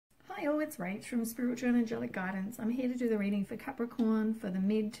Hi all, it's Rach from Spiritual and Angelic Guidance. I'm here to do the reading for Capricorn for the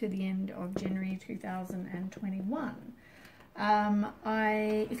mid to the end of January 2021.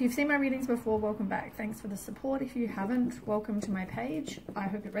 If you've seen my readings before, welcome back. Thanks for the support. If you haven't, welcome to my page. I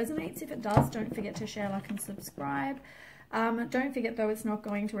hope it resonates. If it does, don't forget to share, like, and subscribe. Don't forget though, it's not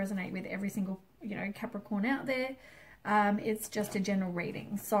going to resonate with every single, Capricorn out there. It's just a general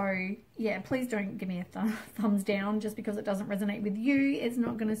reading. So yeah, please don't give me a thumbs down just because it doesn't resonate with you. It's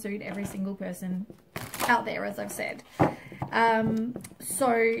not going to suit every single person out there, as I've said. So,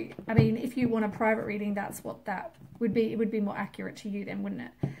 I mean, if you want a private reading, that's what that would be. It would be more accurate to you then, wouldn't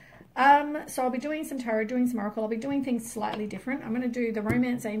it? So I'll be doing some tarot, doing some oracle. I'll be doing things slightly different. I'm going to do the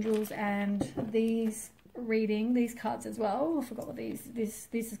romance angels and these cards as well. I forgot what this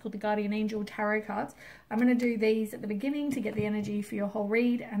is called, the guardian angel tarot cards. I'm going to do these at the beginning to get the energy for your whole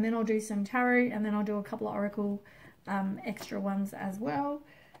read, and then I'll do some tarot, and then I'll do a couple of oracle extra ones as well.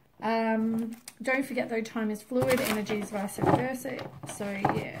 Don't forget though, time is fluid, energy is vice versa. So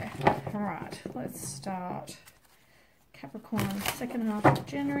yeah, all right, let's start. Capricorn, second half of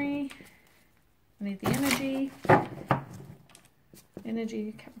January. I need the energy,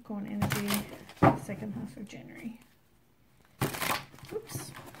 Capricorn energy, second half of January.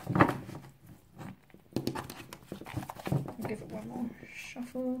 Oops. I'll give it one more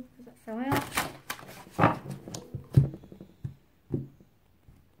shuffle because it fell out.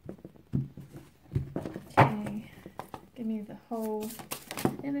 Okay, give me the whole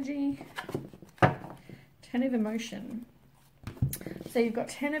energy. 10 of emotion. So you've got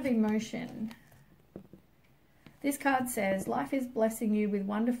 10 of emotion. This card says, life is blessing you with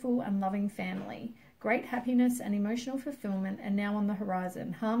wonderful and loving family. Great happiness and emotional fulfillment are now on the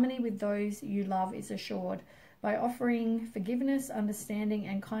horizon. Harmony with those you love is assured. By offering forgiveness, understanding,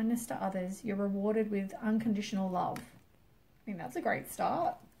 and kindness to others, you're rewarded with unconditional love. I think that's a great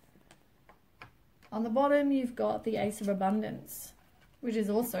start. On the bottom, you've got the Ace of Abundance, which is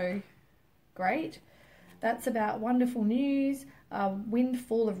also great. That's about wonderful news. A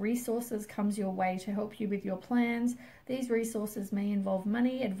windfall of resources comes your way to help you with your plans. These resources may involve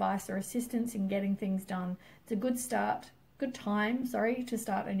money, advice, or assistance in getting things done. It's a good time to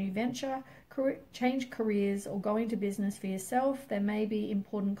start a new venture, change careers, or go into business for yourself. There may be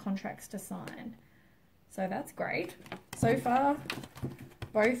important contracts to sign. So that's great. So far,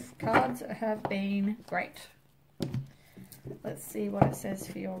 both cards have been great. Let's see what it says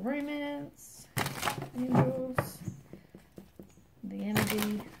for your romance angels. The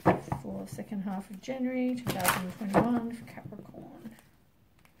energy for second half of January 2021 for Capricorn.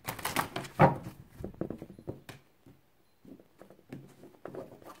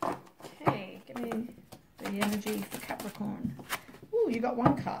 Okay, give me the energy for Capricorn. Ooh, you got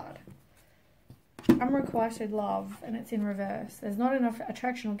one card. Unrequited love, and it's in reverse. There's not enough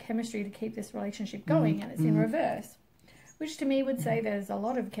attraction or chemistry to keep this relationship going, and it's in reverse, which to me would say there's a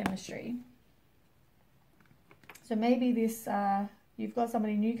lot of chemistry. So maybe this, you've got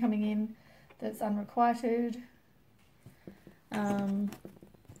somebody new coming in that's unrequited. Let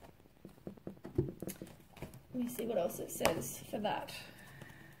me see what else it says for that.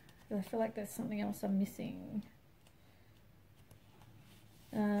 I feel like there's something else I'm missing.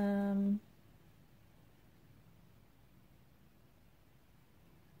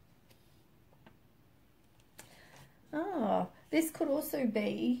 This could also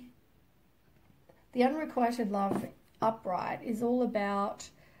be the unrequited love upright is all about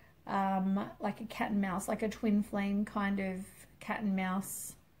like a cat and mouse, like a twin flame kind of cat and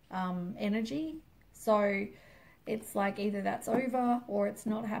mouse energy. So it's like either that's over or it's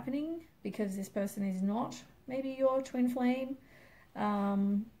not happening because this person is not maybe your twin flame. I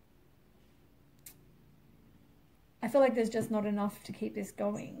feel like there's just not enough to keep this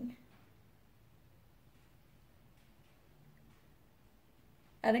going.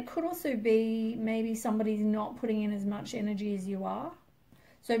 And it could also be maybe somebody's not putting in as much energy as you are.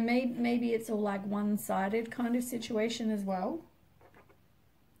 So maybe it's all like one-sided kind of situation as well.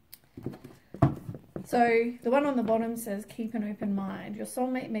 So the one on the bottom says, keep an open mind. Your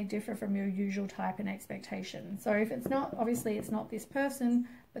soulmate may differ from your usual type and expectation. So if it's not, obviously it's not this person,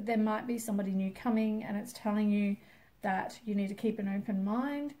 but there might be somebody new coming and it's telling you that you need to keep an open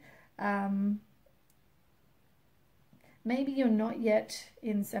mind. Maybe you're not yet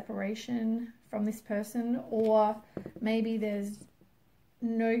in separation from this person, or maybe there's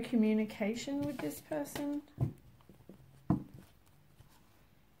no communication with this person.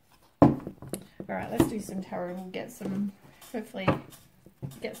 All right, let's do some tarot. We'll get some, hopefully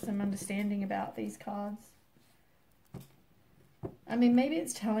get some understanding about these cards. I mean, maybe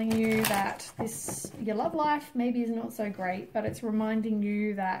it's telling you that your love life maybe is not so great, but it's reminding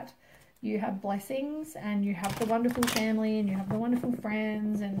you that you have blessings and you have the wonderful family and you have the wonderful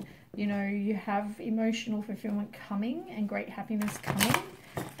friends and, you know, you have emotional fulfillment coming and great happiness coming.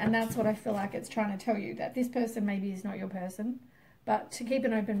 And that's what I feel like it's trying to tell you, that this person maybe is not your person, but to keep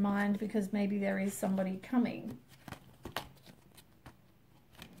an open mind because maybe there is somebody coming.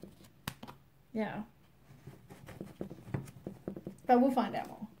 Yeah. But we'll find out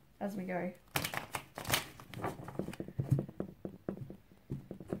more as we go.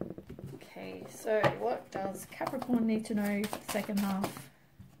 Okay, so what does Capricorn need to know for the second half?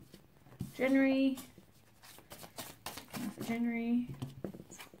 January. Second half of January.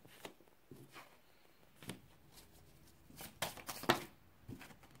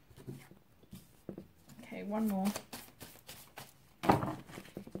 Okay, one more.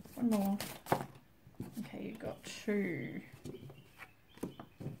 One more. Okay, you've got 2.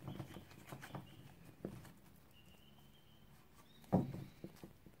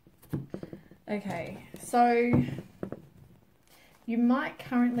 Okay, so you might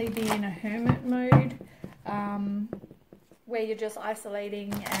currently be in a hermit mode where you're just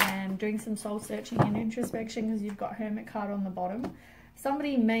isolating and doing some soul searching and introspection because you've got Hermit card on the bottom.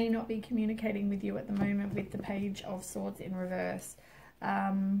 Somebody may not be communicating with you at the moment with the Page of Swords in reverse.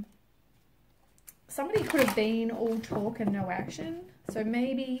 Somebody could have been all talk and no action. So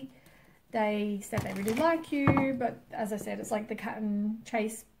maybe they said they really like you, but as I said, it's like the cat and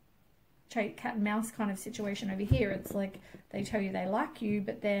mouse kind of situation over here. It's like they tell you they like you,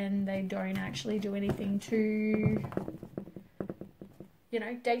 but then they don't actually do anything to, you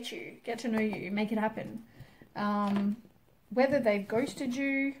know, date you, get to know you, make it happen. Whether they've ghosted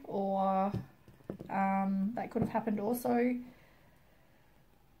you or that could have happened also.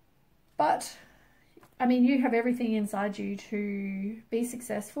 But I mean, you have everything inside you to be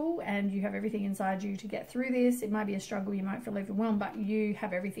successful and you have everything inside you to get through this. It might be a struggle, you might feel overwhelmed, but you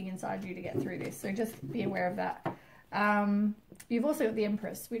have everything inside you to get through this. So just be aware of that. You've also got the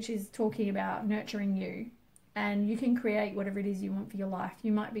Empress, which is talking about nurturing you. And you can create whatever it is you want for your life.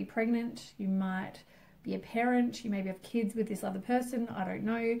 You might be pregnant, you might be a parent, you maybe have kids with this other person, I don't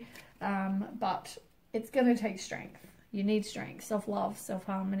know. But it's going to take strength. You need strength, self-love,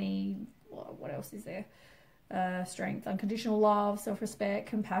 self-harmony. What else is there? Strength, unconditional love, self-respect,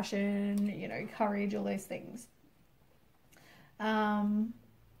 compassion, you know, courage, all those things.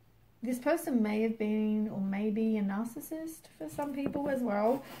 This person may have been or may be a narcissist for some people as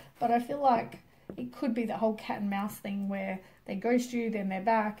well, but I feel like it could be the whole cat and mouse thing where they ghost you, then they're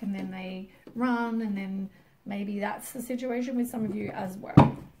back, and then they run, and then maybe that's the situation with some of you as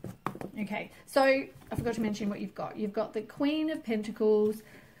well. Okay, so I forgot to mention what you've got. You've got the Queen of Pentacles,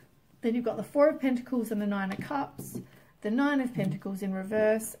 then you've got the 4 of Pentacles and the 9 of Cups, the 9 of Pentacles in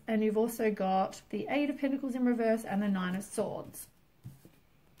reverse, and you've also got the 8 of Pentacles in reverse and the 9 of Swords.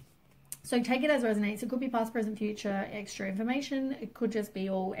 So take it as resonates. It could be past, present, future, extra information. It could just be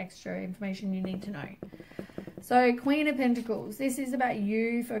all extra information you need to know. So Queen of Pentacles, this is about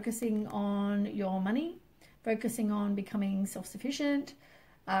you focusing on your money, focusing on becoming self-sufficient.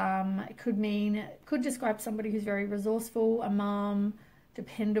 It could describe somebody who's very resourceful, a mom,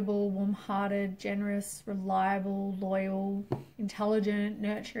 dependable, warm-hearted, generous, reliable, loyal, intelligent,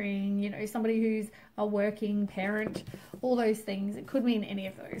 nurturing, you know, somebody who's a working parent, all those things. It could mean any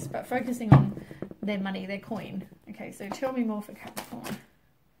of those, but focusing on their money, their coin. Okay, so tell me more for Capricorn.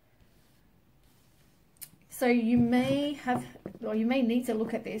 So you may have, or you may need to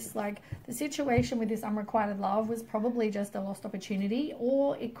look at this, like the situation with this unrequited love was probably just a lost opportunity,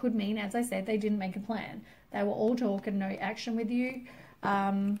 or it could mean, as I said, they didn't make a plan. They were all talk and no action with you.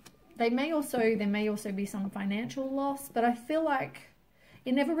 There may also be some financial loss, but I feel like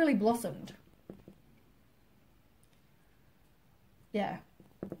it never really blossomed. Yeah.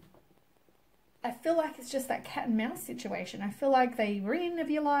 I feel like it's just that cat and mouse situation. I feel like they were in of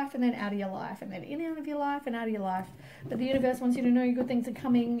your life and then out of your life and then in out of your life and out of your life. But the universe wants you to know good things are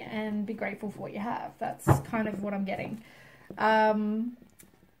coming and be grateful for what you have. That's kind of what I'm getting.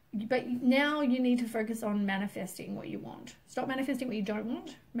 But now you need to focus on manifesting what you want. Stop manifesting what you don't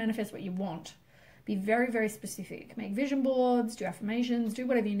want. Manifest what you want. Be very, very specific. Make vision boards, do affirmations, do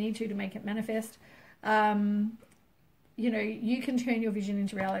whatever you need to make it manifest. You know, you can turn your vision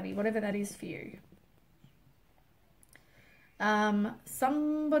into reality, whatever that is for you.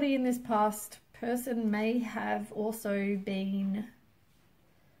 Somebody in this past person may have also been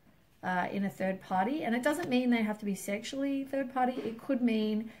in a third party, and it doesn't mean they have to be sexually third party. It could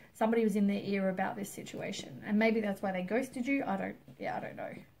mean somebody was in their ear about this situation, and maybe that's why they ghosted you. I don't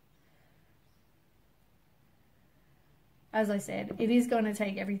know. As I said, it is going to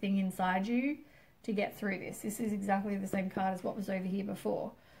take everything inside you to get through this. This is exactly the same card as what was over here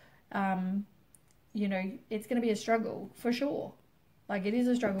before. you know, it's going to be a struggle for sure. Like, it is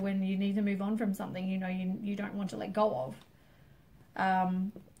a struggle when you need to move on from something, you know, you don't want to let go of.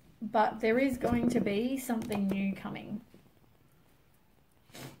 But there is going to be something new coming.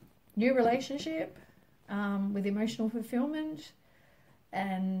 New relationship, with emotional fulfillment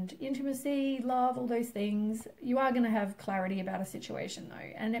and intimacy, love, all those things. You are going to have clarity about a situation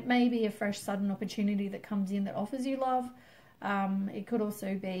though. And it may be a fresh, sudden opportunity that comes in that offers you love. It could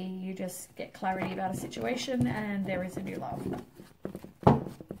also be you just get clarity about a situation and there is a new love. I'm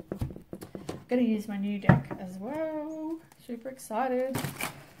going to use my new deck as well. Super excited.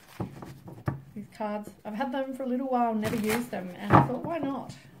 These cards, I've had them for a little while, never used them, and I thought, why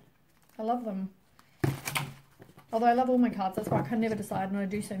not? I love them. Although I love all my cards, that's why I can never decide, and I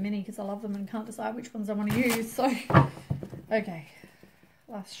do so many because I love them and can't decide which ones I want to use. So, okay,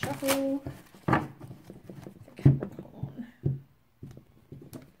 last shuffle. Capricorn.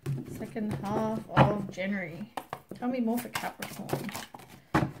 Second half of January. Tell me more for Capricorn.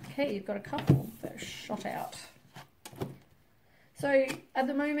 Okay, you've got a couple that are shot out. So at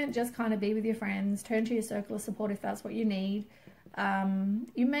the moment, just kind of be with your friends, turn to your circle of support if that's what you need.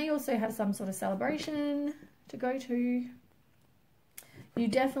 You may also have some sort of celebration to go to. You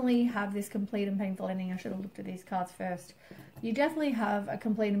definitely have this complete and painful ending. I should have looked at these cards first. You definitely have a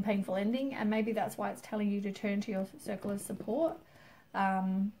complete and painful ending, and maybe that's why it's telling you to turn to your circle of support,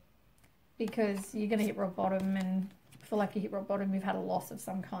 because you're going to hit rock bottom, and feel like you hit rock bottom, you've had a loss of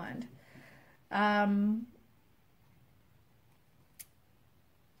some kind.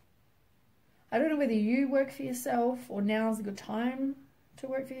 I don't know whether you work for yourself or now's a good time to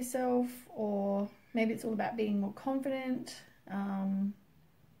work for yourself, or maybe it's all about being more confident.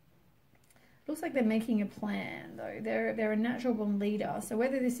 Looks like they're making a plan though. They're a natural born leader. So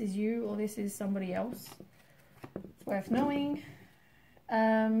whether this is you or this is somebody else, it's worth knowing.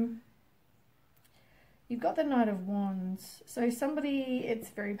 You've got the Knight of Wands. So somebody, it's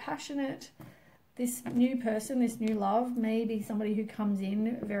very passionate. This new person, this new love, may be somebody who comes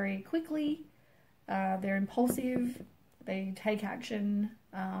in very quickly. They're impulsive, they take action,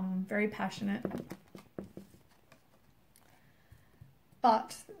 very passionate.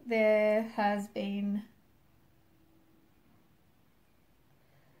 But there has been,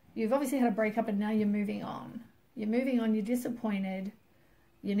 you've obviously had a breakup and now you're moving on. You're moving on, you're disappointed,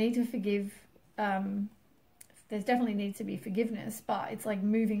 you need to forgive. There's definitely needs to be forgiveness, but it's like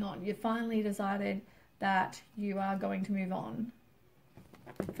moving on. You finally decided that you are going to move on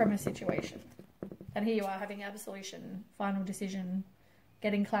from a situation. And here you are having absolution, final decision,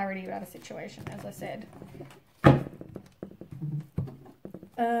 getting clarity about a situation, as I said.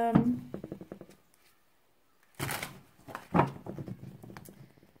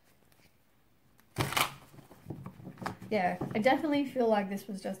 Yeah, I definitely feel like this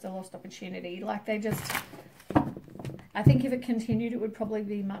was just a lost opportunity. Like they just, I think if it continued, it would probably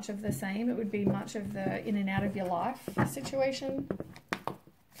be much of the same. It would be much of the in and out of your life situation.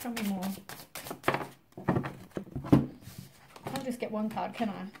 Tell me more. I'll just get one card, can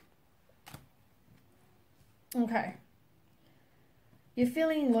I? Okay. You're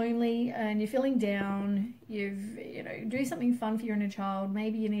feeling lonely and you're feeling down. You know, do something fun for your inner child.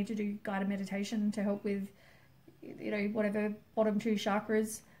 Maybe you need to do guided meditation to help with, you know, whatever bottom two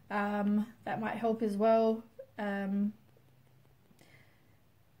chakras. That might help as well. I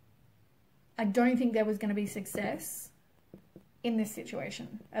don't think there was going to be success in this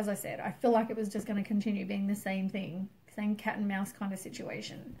situation. As I said, I feel like it was just going to continue being the same thing, same cat and mouse kind of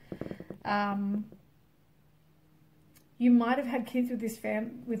situation. You might have had kids with this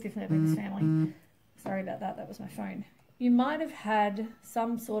family. Sorry about that. That was my phone. You might have had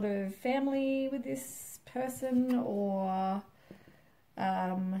some sort of family with this person, or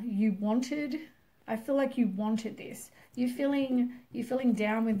you wanted. I feel like you wanted this. You're feeling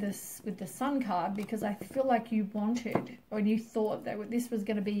down with this, with the Sun card, because I feel like you wanted, or you thought that this was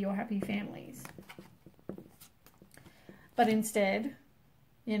going to be your happy families. But instead,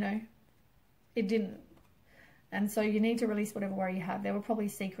 you know, it didn't. And so you need to release whatever worry you have. There were probably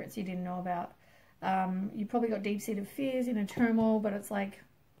secrets you didn't know about. You probably got deep-seated fears, inner turmoil, but it's like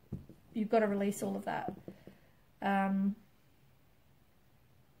you've got to release all of that.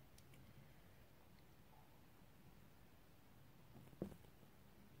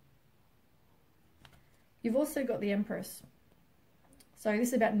 You've also got the Empress. So this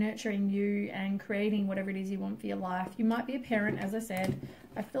is about nurturing you and creating whatever it is you want for your life. You might be a parent, as I said.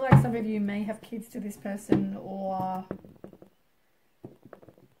 I feel like some of you may have kids to this person, or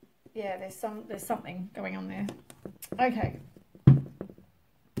yeah, there's something going on there. Okay.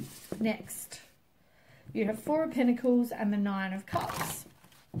 Next, you have Four of Pentacles and the Nine of Cups.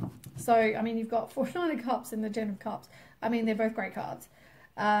 So, I mean, you've got 49 of Cups and the 10 of Cups. I mean, they're both great cards.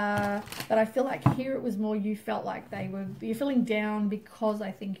 But I feel like here it was more you felt like you're feeling down because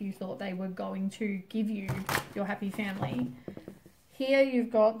I think you thought they were going to give you your happy family. Here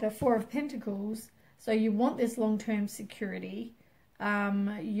you've got the Four of Pentacles. So you want this long-term security.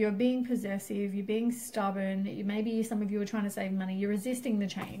 You're being possessive, you're being stubborn, maybe some of you are trying to save money, you're resisting the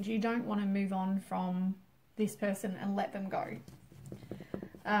change. You don't want to move on from this person and let them go.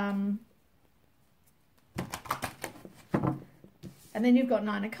 And then you've got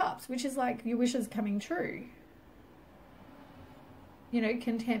Nine of Cups, which is like your wishes coming true. You know,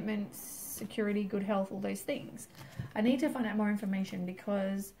 contentment, security, good health, all those things. I need to find out more information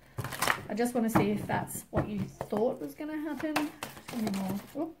because I just want to see if that's what you thought was going to happen. Tell me more.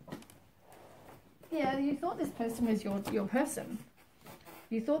 Oop. Yeah, you thought this person was your person.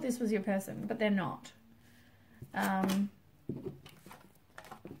 You thought this was your person, but they're not.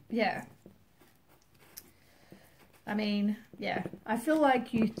 Yeah. I mean, yeah. I feel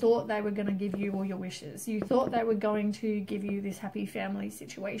like you thought they were going to give you all your wishes. You thought they were going to give you this happy family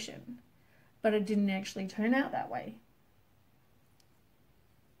situation. But it didn't actually turn out that way.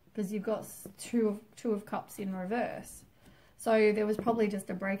 Because you've got two of Cups in reverse. So there was probably just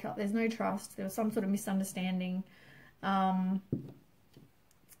a breakup. There's no trust. There was some sort of misunderstanding.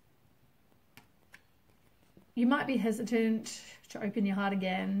 You might be hesitant to open your heart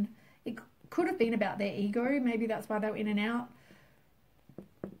again. It could have been about their ego. Maybe that's why they were in and out.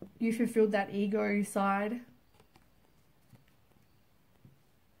 You fulfilled that ego side.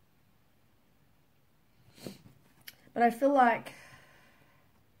 But I feel like,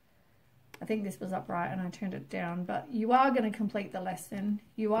 I think this was upright and I turned it down, but you are going to complete the lesson.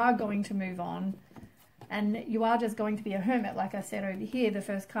 You are going to move on. And you are just going to be a hermit. Like I said over here, the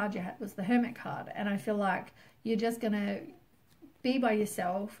first card you had was the Hermit card. And I feel like you're just going to be by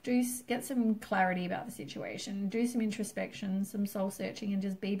yourself, get some clarity about the situation, do some introspection, some soul searching, and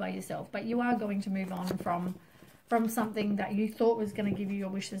just be by yourself. But you are going to move on from something that you thought was going to give you your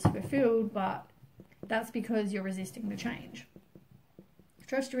wishes fulfilled, but that's because you're resisting the change.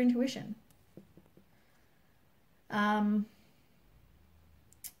 Trust your intuition.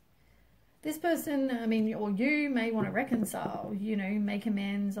 This person, I mean, or you may want to reconcile, you know, make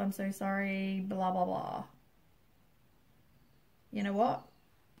amends, I'm so sorry, blah, blah, blah. You know what?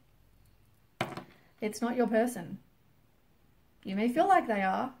 It's not your person. You may feel like they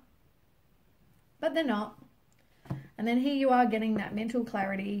are, but they're not. And then here you are getting that mental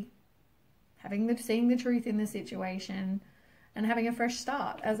clarity, seeing the truth in the situation, and having a fresh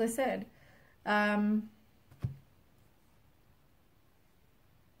start, as I said.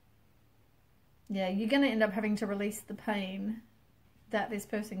 Yeah, you're going to end up having to release the pain that this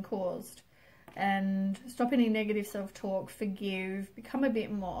person caused and stop any negative self-talk, forgive, become a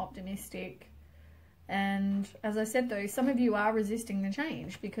bit more optimistic. And as I said though, some of you are resisting the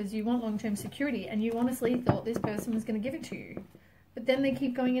change because you want long-term security and you honestly thought this person was going to give it to you. But then they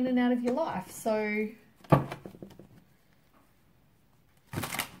keep going in and out of your life. So,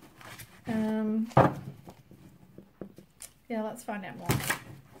 yeah, let's find out more.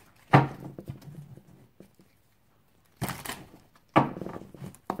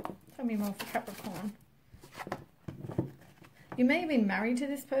 Tell me more for Capricorn. You may have been married to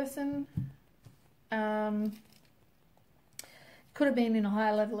this person. Could have been in a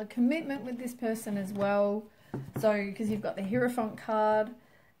higher level of commitment with this person as well. So, because you've got the Hierophant card,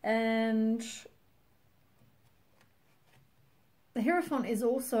 and the Hierophant is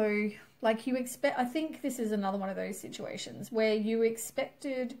also like you expect. I think this is another one of those situations where you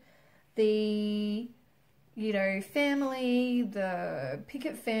expected the, you know, family, the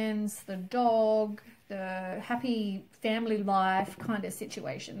picket fence, the dog, the happy family life kind of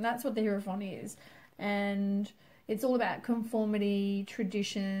situation. That's what the Hierophant is. And it's all about conformity,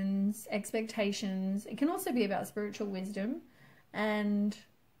 traditions, expectations. It can also be about spiritual wisdom. And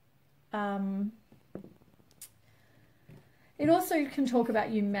it also can talk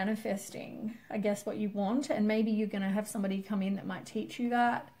about you manifesting, I guess, what you want. And maybe you're going to have somebody come in that might teach you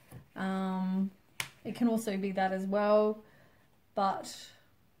that. It can also be that as well. But,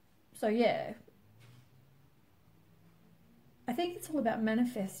 so yeah. I think it's all about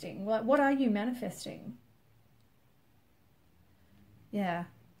manifesting. Like, what are you manifesting? Yeah.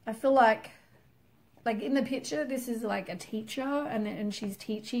 I feel like in the picture, this is like a teacher and she's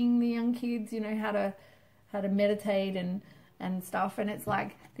teaching the young kids, you know, how to meditate and stuff. And it's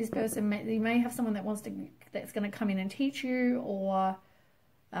like this person, you may have someone that's going to come in and teach you, or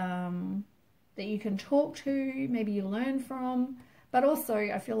that you can talk to, maybe you learn from. But also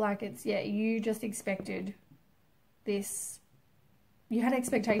I feel like it's, yeah, you just expected this You had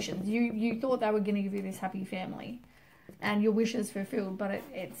expectations. You thought they were going to give you this happy family and your wishes fulfilled, but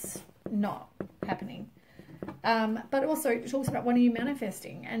it's not happening. But also it talks about, when are you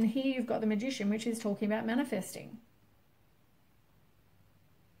manifesting? And here you've got the Magician, which is talking about manifesting.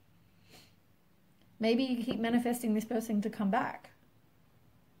 Maybe you keep manifesting this person to come back.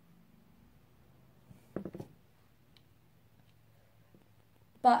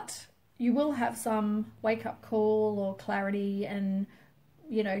 But you will have some wake-up call or clarity, and,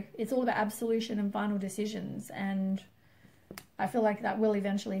 you know, it's all about absolution and final decisions. And I feel like that will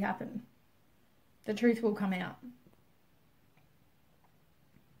eventually happen. The truth will come out.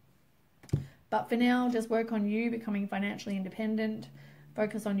 But for now, just work on you becoming financially independent.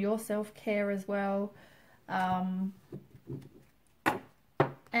 Focus on your self-care as well.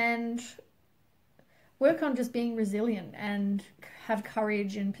 And work on just being resilient and have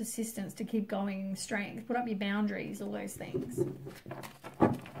courage and persistence to keep going, strength. Put up your boundaries, all those things.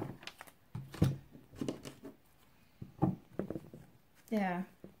 Yeah.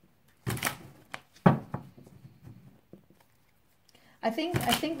 I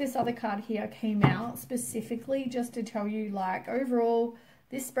think this other card here came out specifically just to tell you, like, overall,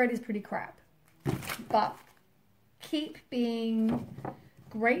 this spread is pretty crap. But keep being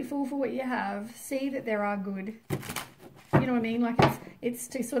grateful for what you have. See that there are good. You know what I mean? Like, it's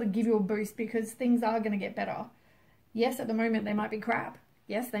to sort of give you a boost, because things are going to get better. Yes, at the moment they might be crap.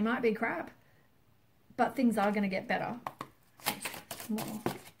 Yes, they might be crap. But things are going to get better. More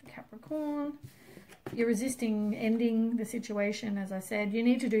Capricorn. You're resisting ending the situation, as I said. You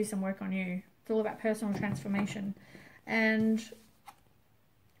need to do some work on you. It's all about personal transformation. And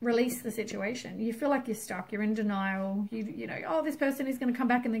release the situation. You feel like you're stuck. You're in denial. You know, oh, this person is going to come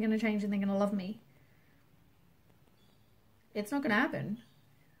back and they're going to change and they're going to love me. It's not going to happen.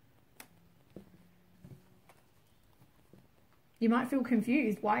 You might feel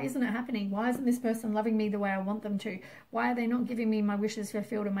confused. Why isn't it happening? Why isn't this person loving me the way I want them to? Why are they not giving me my wishes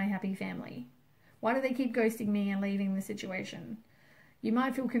fulfilled and my happy family? Why do they keep ghosting me and leaving the situation? You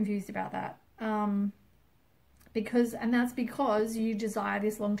might feel confused about that. And that's because you desire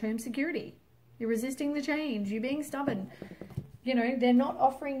this long-term security. You're resisting the change. You're being stubborn. You know, they're not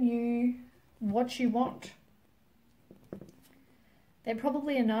offering you what you want. They're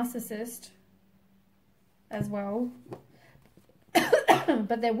probably a narcissist as well.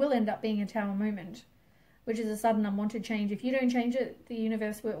 But there will end up being a tower moment, which is a sudden unwanted change. If you don't change it, the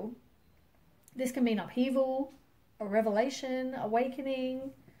universe will. This can mean upheaval, a revelation,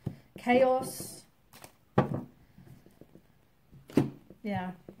 awakening, chaos.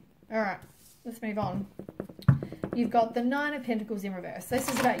 Yeah. All right. Let's move on. You've got the Nine of Pentacles in reverse. This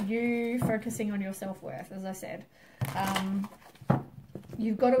is about you focusing on your self-worth, as I said.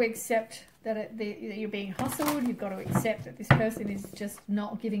 You've got to accept that you're being hustled. You've got to accept that this person is just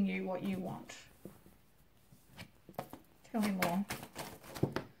not giving you what you want. Tell me more.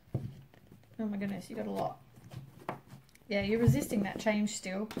 Oh my goodness, you got a lot. Yeah, you're resisting that change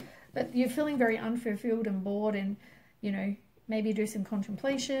still. But you're feeling very unfulfilled and bored, and, you know, maybe do some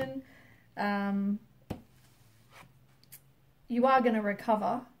contemplation. You are going to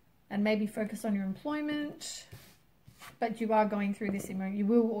recover and maybe focus on your employment. But you are going through this, you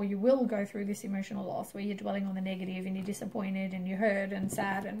will go through this emotional loss where you're dwelling on the negative and you're disappointed and you're hurt and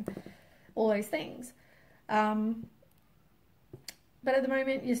sad and all those things. But at the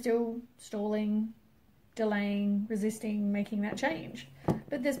moment, you're still stalling, delaying, resisting, making that change.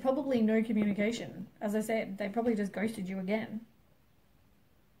 But there's probably no communication. As I said, they probably just ghosted you again.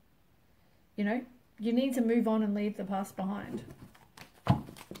 You know, you need to move on and leave the past behind.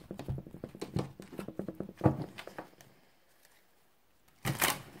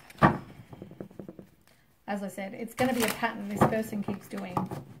 As I said, it's going to be a pattern this person keeps doing.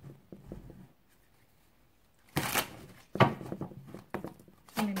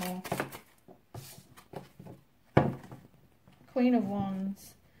 Tell me more. Queen of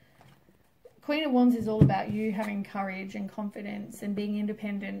Wands. Queen of Wands is all about you having courage and confidence and being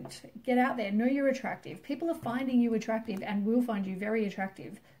independent. Get out there. Know you're attractive. People are finding you attractive and will find you very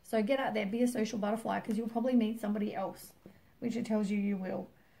attractive. So get out there. Be a social butterfly, because you'll probably meet somebody else, which it tells you you will.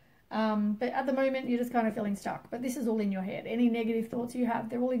 But at the moment, you're just kind of feeling stuck. But this is all in your head. Any negative thoughts you have,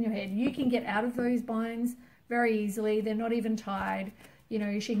 they're all in your head. You can get out of those binds very easily. They're not even tied. You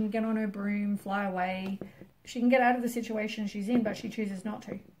know, she can get on her broom, fly away. She can get out of the situation she's in, but she chooses not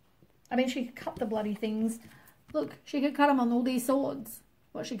to. I mean, she could cut the bloody things. Look, she could cut them on all these swords.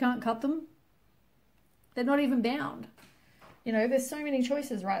 What, she can't cut them? They're not even bound. You know, there's so many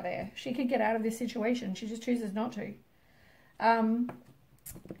choices right there. She could get out of this situation. She just chooses not to.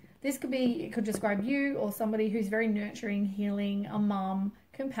 This could be, it could describe you or somebody who's very nurturing, healing, a mum,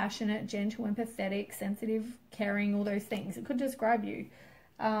 compassionate, gentle, empathetic, sensitive, caring, all those things. It could describe you.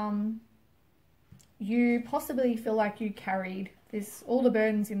 You possibly feel like you carried all the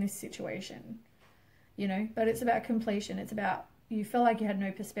burdens in this situation, you know, but it's about completion. It's about, you feel like you had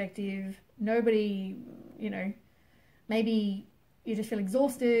no perspective, nobody, you know, maybe you just feel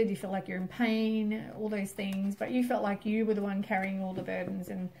exhausted, you feel like you're in pain, all those things, but you felt like you were the one carrying all the burdens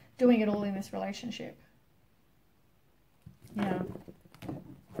and doing it all in this relationship. Yeah.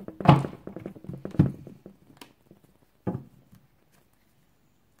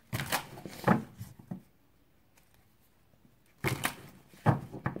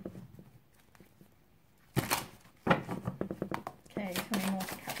 Okay, tell me more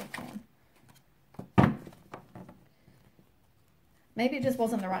for Capricorn. Maybe it just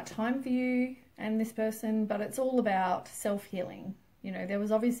wasn't the right time for you and this person, but it's all about self-healing. You know, there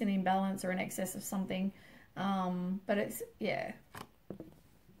was obviously an imbalance or an excess of something, but it's, yeah.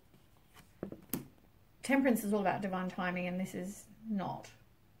 Temperance is all about divine timing, and this is not.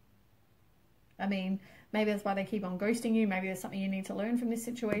 I mean, maybe that's why they keep on ghosting you. Maybe there's something you need to learn from this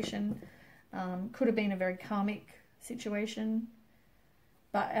situation. Could have been a very karmic situation.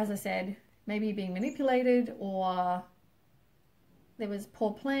 But as I said, maybe you're being manipulated, or there was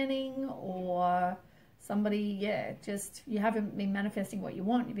poor planning, or somebody, yeah, just, you haven't been manifesting what you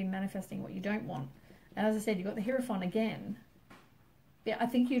want. You've been manifesting what you don't want. And as I said, you got the Hierophant again. Yeah, I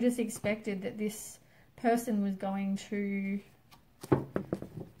think you just expected that this person was going to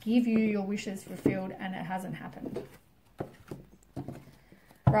give you your wishes fulfilled, and it hasn't happened.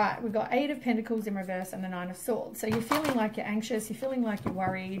 Right, we've got 8 of Pentacles in reverse and the 9 of Swords. So you're feeling like you're anxious, you're feeling like you're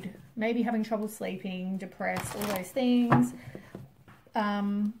worried, maybe having trouble sleeping, depressed, all those things.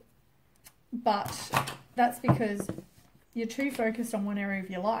 But that's because you're too focused on one area of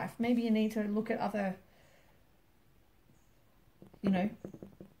your life. Maybe you need to look at other, you know,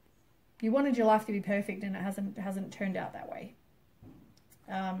 you wanted your life to be perfect and it hasn't turned out that way.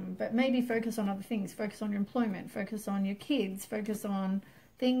 But maybe focus on other things. Focus on your employment, focus on your kids, focus on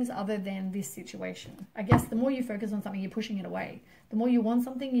things other than this situation. I guess the more you focus on something, you're pushing it away. The more you want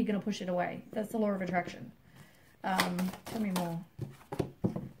something, you're going to push it away. That's the law of attraction. Tell me more.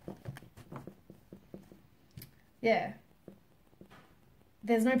 Yeah.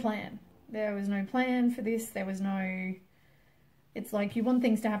 There's no plan. There was no plan for this. There was no... It's like you want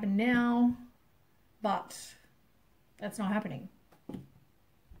things to happen now, but that's not happening.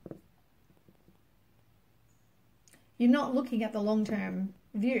 You're not looking at the long-term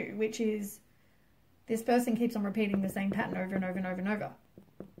view, which is this person keeps on repeating the same pattern over and over and over and over.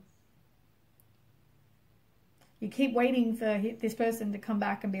 You keep waiting for this person to come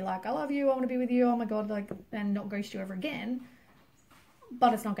back and be like, I love you, I want to be with you, oh my God, like, and not ghost you ever again.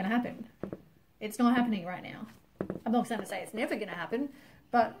 But it's not going to happen. It's not happening right now. I'm not going to say it's never going to happen,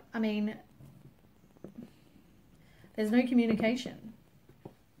 but I mean, there's no communication.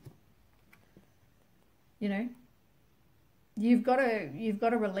 You know, you've got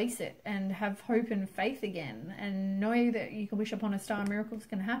to release it and have hope and faith again, and know that you can wish upon a star, miracles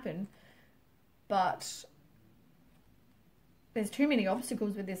can happen. But there's too many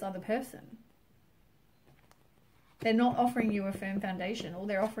obstacles with this other person. They're not offering you a firm foundation. All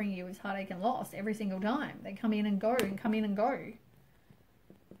they're offering you is heartache and loss every single time. They come in and go and come in and go.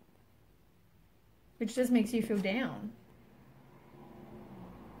 Which just makes you feel down.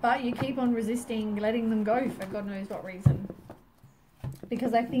 But you keep on resisting letting them go for God knows what reason.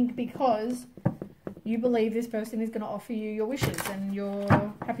 Because I think because you believe this person is going to offer you your wishes and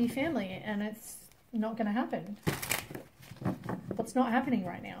your happy family, and it's not going to happen. What's not happening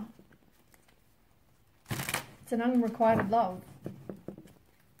right now? It's an unrequited love.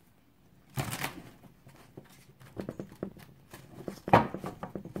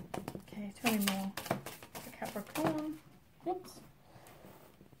 Okay, tell me more. The Capricorn. Whoops.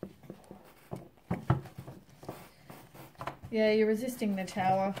 Yeah, you're resisting the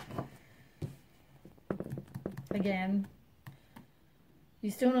Tower. Again.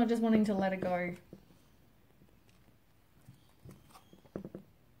 You're still not just wanting to let it go.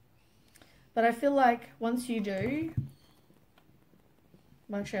 But I feel like once you do...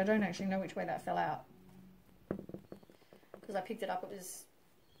 Well, actually, I don't actually know which way that fell out. Because I picked it up, it was...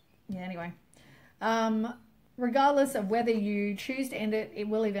 Yeah, anyway. Regardless of whether you choose to end it, it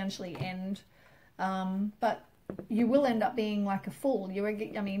will eventually end. But you will end up being like a fool.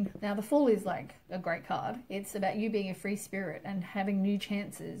 I mean, now the Fool is like a great card. It's about you being a free spirit and having new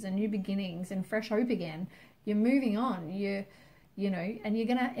chances and new beginnings and fresh hope again. You're moving on. You know, and you're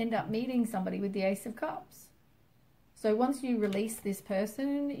going to end up meeting somebody with the Ace of Cups. So once you release this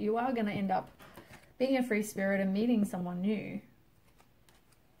person, you are going to end up being a free spirit and meeting someone new.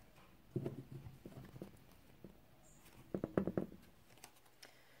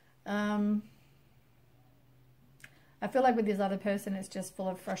 I feel like with this other person, it's just full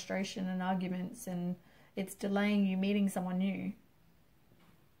of frustration and arguments, and it's delaying you meeting someone new.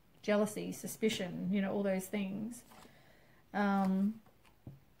 Jealousy, suspicion, you know, all those things. But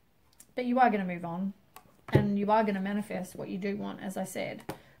you are going to move on, and you are going to manifest what you do want, as I said.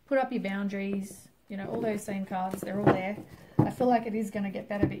 Put up your boundaries, you know, all those same cards, they're all there. I feel like it is going to get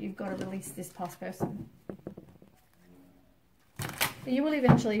better, but you've got to release this past person. But you will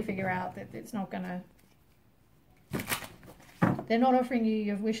eventually figure out that it's not going to... They're not offering you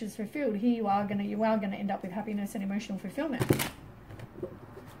your wishes fulfilled. Here you are going to end up with happiness and emotional fulfillment.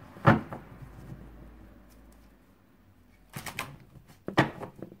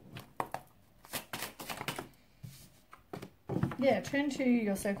 Yeah, turn to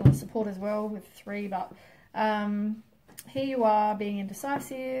your circle of support as well with 3, but here you are being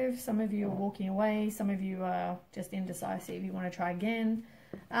indecisive. Some of you are walking away. Some of you are just indecisive. You want to try again.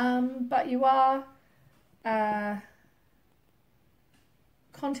 But you are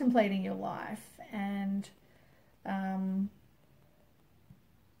contemplating your life and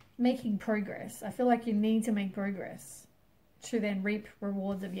making progress. I feel like you need to make progress to then reap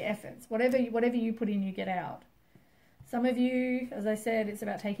rewards of your efforts. Whatever you put in, you get out. Some of you, as I said, it's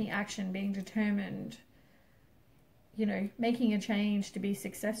about taking action, being determined, you know, making a change to be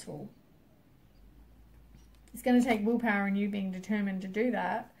successful. It's going to take willpower and you being determined to do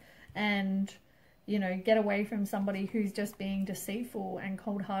that, and, you know, get away from somebody who's just being deceitful and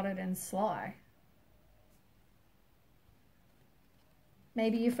cold-hearted and sly.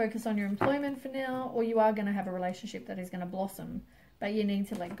 Maybe you focus on your employment for now, or you are going to have a relationship that is going to blossom, but you need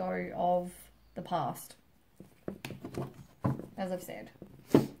to let go of the past, as I've said.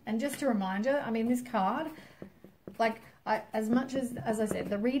 And just to remind you, I mean, this card, like, as much as I said,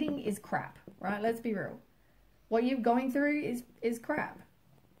 the reading is crap, right? Let's be real. What you're going through is crap.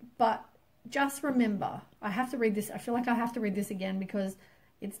 But just remember, I have to read this. I feel like I have to read this again because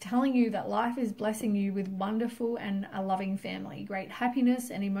it's telling you that life is blessing you with wonderful and a loving family. Great happiness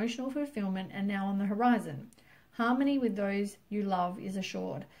and emotional fulfillment are now on the horizon. Harmony with those you love is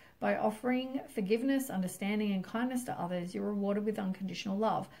assured. By offering forgiveness, understanding, and kindness to others, you're rewarded with unconditional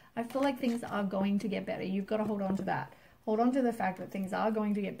love. I feel like things are going to get better. You've got to hold on to that. Hold on to the fact that things are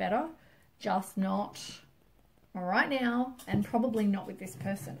going to get better, just not right now, and probably not with this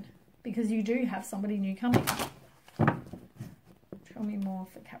person, because you do have somebody new coming. Tell me more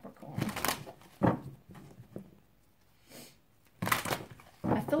for Capricorn.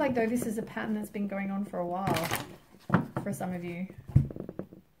 I feel like, though, this is a pattern that's been going on for a while for some of you.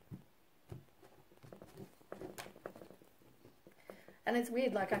 And it's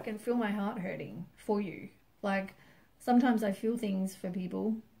weird, like, I can feel my heart hurting for you. Like, sometimes I feel things for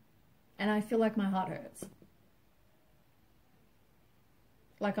people and I feel like my heart hurts.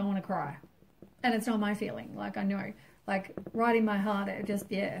 Like, I want to cry. And it's not my feeling. Like, I know. Like, right in my heart, it just,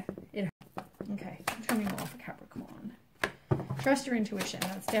 yeah. It hurts. Okay, tell me more for Capricorn. Trust your intuition.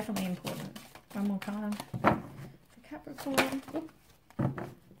 That's definitely important. One more card for Capricorn. Oop.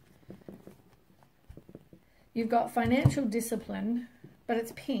 You've got financial discipline, but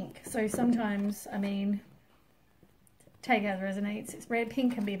it's pink. So sometimes, I mean, take as resonates. It's red.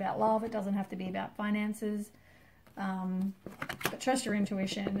 Pink can be about love. It doesn't have to be about finances. But trust your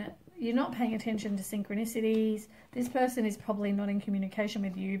intuition. You're not paying attention to synchronicities. This person is probably not in communication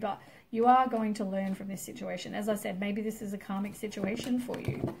with you, but you are going to learn from this situation. As I said, maybe this is a karmic situation for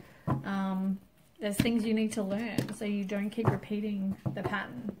you. There's things you need to learn so you don't keep repeating the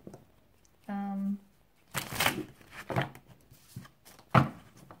pattern.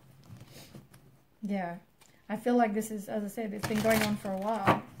 Yeah, I feel like this is, as I said, it's been going on for a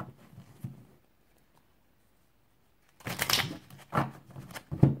while.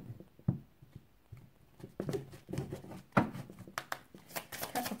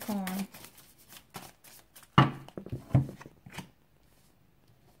 Capricorn.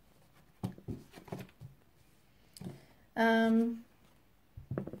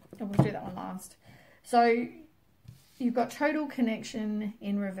 We'll do that one last. So you've got total connection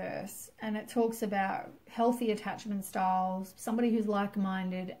in reverse, and it talks about healthy attachment styles, somebody who's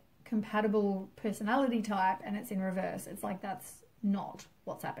like-minded, compatible personality type, and it's in reverse. It's like that's not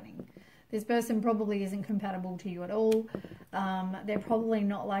what's happening. This person probably isn't compatible to you at all. They're probably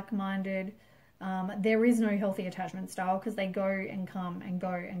not like-minded. There is no healthy attachment style because they go and come and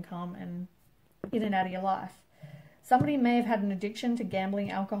go and come and in and out of your life. Somebody may have had an addiction to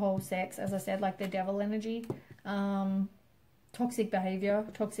gambling, alcohol, sex, as I said, like their devil energy. toxic behavior,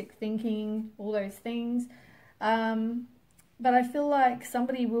 toxic thinking, all those things. But I feel like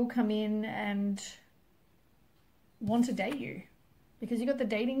somebody will come in and want to date you because you got the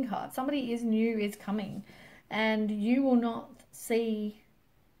dating card. Somebody is new, is coming, and you will not see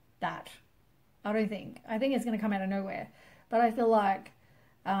that. I don't think. I think it's going to come out of nowhere. But I feel like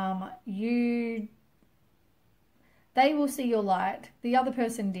they will see your light. The other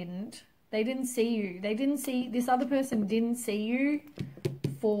person didn't. They didn't see you. This other person didn't see you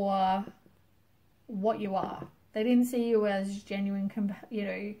for what you are. They didn't see you as genuine,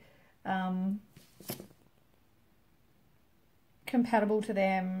 compatible to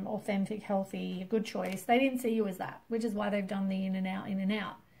them, authentic, healthy, a good choice. They didn't see you as that, which is why they've done the in and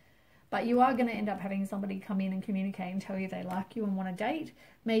out. But you are going to end up having somebody come in and communicate and tell you they like you and want to date.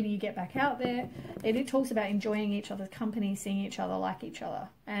 Maybe you get back out there. It talks about enjoying each other's company, seeing each other, like each other,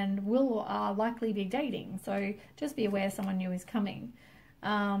 and will or are likely be dating. So just be aware someone new is coming.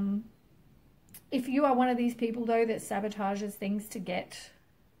 If you are one of these people, though, that sabotages things to get,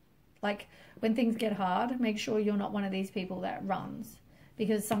 like when things get hard, make sure you're not one of these people that runs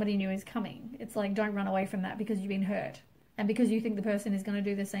because somebody new is coming. It's like, don't run away from that because you've been hurt. And because you think the person is going to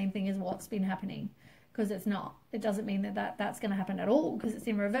do the same thing as what's been happening, because it's not. It doesn't mean that's going to happen at all because it's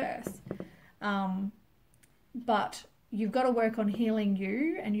in reverse. But you've got to work on healing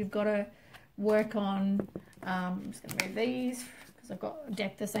you, and you've got to work on, I'm just going to move these because I've got a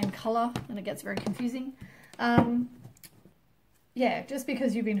deck the same colour and it gets very confusing. Yeah, just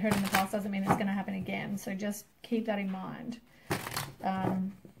because you've been hurt in the past doesn't mean it's going to happen again. So just keep that in mind.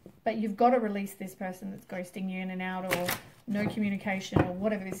 But you've got to release this person that's ghosting you in and out, or no communication, or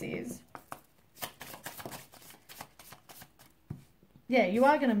whatever this is. Yeah, you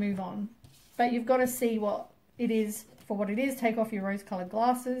are going to move on. But you've got to see what it is for what it is. Take off your rose-coloured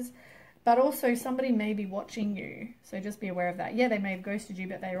glasses. But also somebody may be watching you. So just be aware of that. Yeah, they may have ghosted you,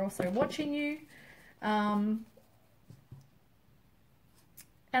 but they're also watching you.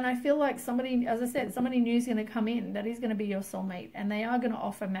 And I feel like somebody, as I said, somebody new is going to come in that is going to be your soulmate, and they are going to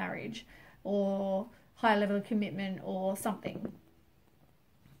offer marriage or high level of commitment or something.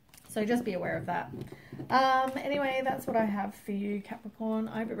 So just be aware of that. Anyway, that's what I have for you, Capricorn.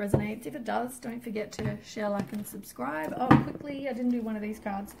 I hope it resonates. If it does, don't forget to share, like, and subscribe. Oh, quickly, I didn't do one of these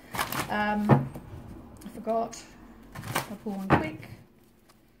cards. I forgot. I'll pull one quick.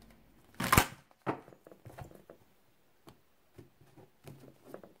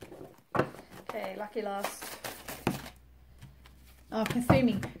 Okay, lucky last. Oh,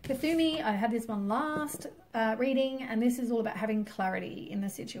 Kathumi. Kathumi, I had this one last reading, and this is all about having clarity in the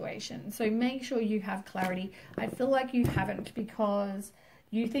situation. So make sure you have clarity. I feel like you haven't because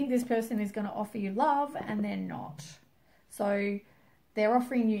you think this person is going to offer you love, and they're not. So they're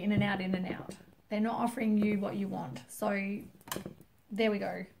offering you in and out, in and out. They're not offering you what you want. So there we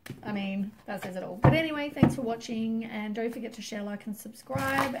go. I mean, that says it all. But anyway, thanks for watching, and don't forget to share, like, and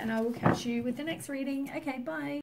subscribe, and I will catch you with the next reading. Okay, bye.